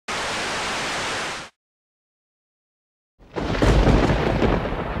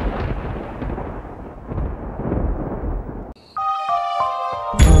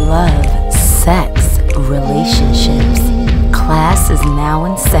is now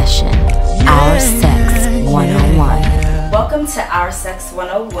in session. Our Sex 101. Welcome to Our Sex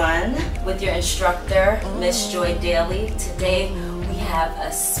 101 with your instructor, Miss Joy Daly. Today we have a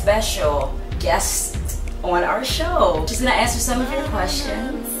special guest on our show. She's going to answer some of your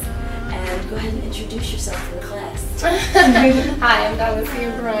questions and go ahead and introduce yourself to the class. Hi, I'm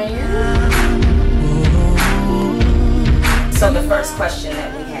Dollicia Bryan. So the first question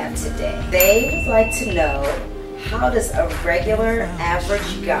that we have today, they would like to know, how does a regular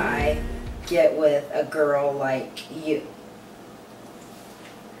average guy get with a girl like you?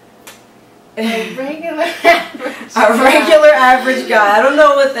 A regular average A regular average guy. I don't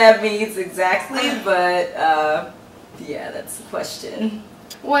know what that means exactly, but yeah, that's the question.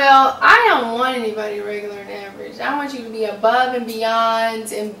 Well, I don't want anybody regular and average. I want you to be above and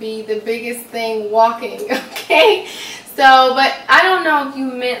beyond and be the biggest thing walking, okay? So, but I don't know if you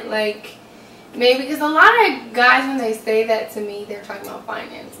meant like, maybe, because a lot of guys, when they say that to me, they're talking about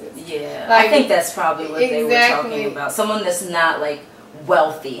finances. Yeah, like, I think that's probably what they were talking about. Someone that's not like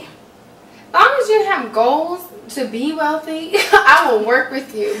wealthy. As long as you have goals to be wealthy, I will work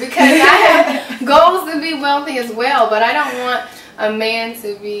with you, because I have goals to be wealthy as well, but I don't want a man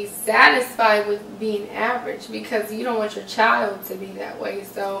to be satisfied with being average, because you don't want your child to be that way.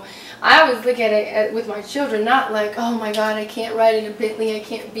 So I always look at it with my children, not like, oh my God, I can't ride in a Bentley, I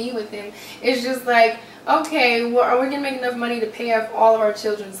can't be with him. It's just like, okay, well, are we gonna make enough money to pay off all of our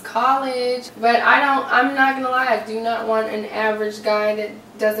children's college? But I'm not gonna lie, I do not want an average guy that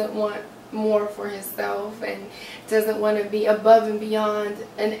doesn't want more for himself and doesn't want to be above and beyond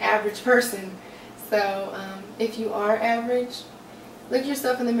an average person. So if you are average, look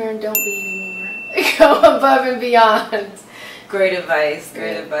yourself in the mirror and don't be anymore. Go above and beyond. Great advice,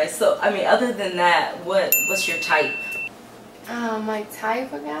 great advice. So, I mean, other than that, what's your type? My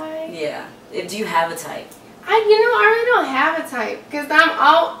type of guy? Yeah. Do you have a type? I really don't have a type, because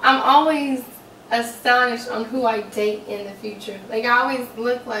I'm always astonished on who I date in the future. Like, I always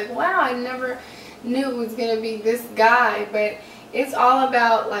look like, wow, I never knew it was gonna be this guy. But it's all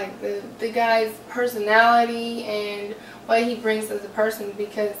about like the guy's personality and what he brings as a person,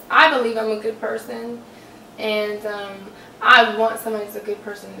 because I believe I'm a good person, and I want somebody that's a good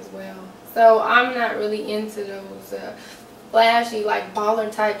person as well. So I'm not really into those flashy like baller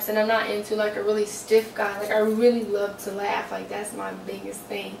types, and I'm not into like a really stiff guy. Like, I really love to laugh. Like, that's my biggest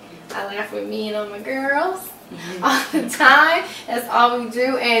thing. I laugh with me and all my girls all the time. That's all we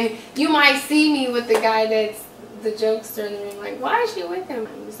do. And you might see me with the guy that's the jokester in the room, like, why is she with him?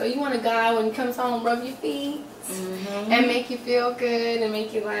 So you want a guy when he comes home rub your feet and make you feel good and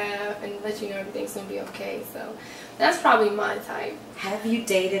make you laugh and let you know everything's gonna be okay. So that's probably my type. Have you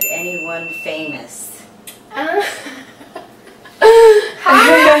dated anyone famous? No,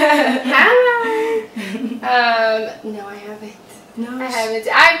 I haven't. No, I haven't.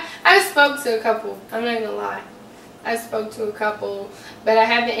 I spoke to a couple. I'm not gonna lie. I spoke to a couple, but I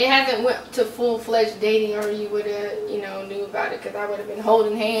haven't. It hasn't went to full-fledged dating, or you would have, knew about it, because I would have been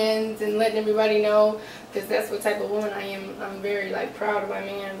holding hands and letting everybody know, because that's what type of woman I am. I'm very like proud of my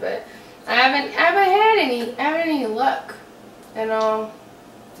man, but I haven't had any luck at all.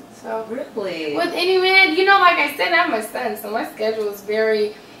 So really, with any man, like I said, I have my son, so my schedule is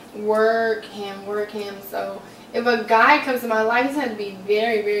very work him. So if a guy comes to my life, he's going to be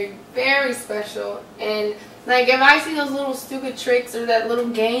very, very, very special. And like, if I see those little stupid tricks or that little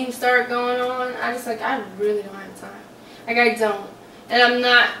game start going on, I really don't have time. Like, I don't. And I'm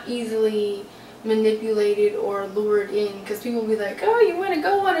not easily manipulated or lured in, because people will be like, oh, you want to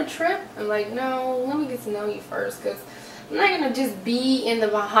go on a trip? I'm like, no, let me get to know you first, because I'm not going to just be in the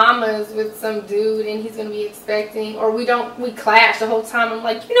Bahamas with some dude and he's going to be expecting, or we clash the whole time. I'm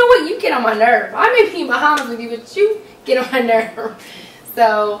like, you know what, you get on my nerve. I may be in Bahamas with you, but you get on my nerve.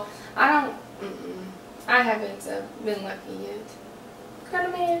 So I haven't been lucky yet. Got a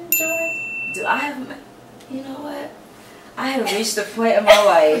man, Joy? You know what? I have reached a point in my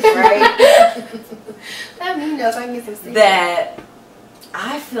life, right? Let me know so I can get some sleep. That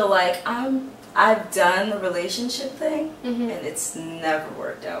I feel like I've done the relationship thing, and it's never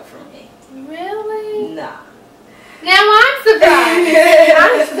worked out for me. Really? Nah. Now I'm surprised.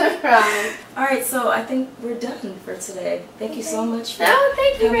 I'm surprised. Alright, so I think we're done for today. Thank you so much for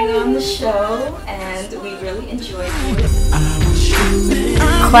thank you coming on the show, and we really enjoyed you.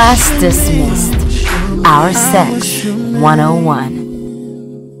 Class dismissed. Our Sex 101.